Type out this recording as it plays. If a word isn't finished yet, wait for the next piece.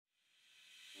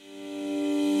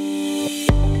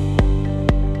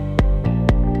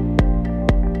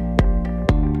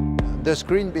The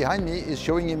screen behind me is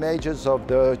showing images of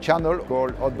the channel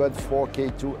called HOTBIRD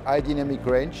 4K2 High Dynamic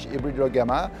Range Hybrid Low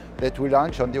Gamma that we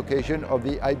launched on the occasion of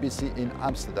the IBC in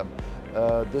Amsterdam.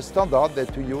 The standard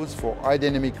that we use for high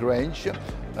dynamic range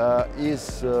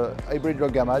is Hybrid Low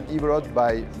Gamma developed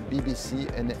by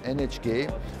BBC and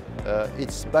NHK.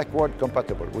 It's backward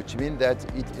compatible, which means that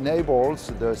it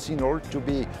enables the signal to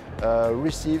be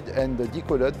received and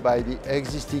decoded by the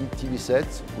existing TV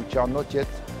sets, which are not yet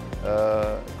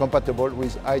compatible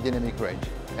with high dynamic range.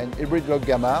 And Hybrid Low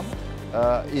Gamma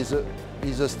is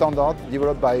a standard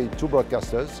developed by two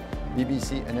broadcasters,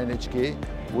 BBC and NHK,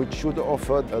 which should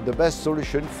offer the best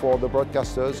solution for the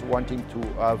broadcasters wanting to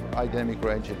have high dynamic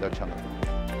range in their channel.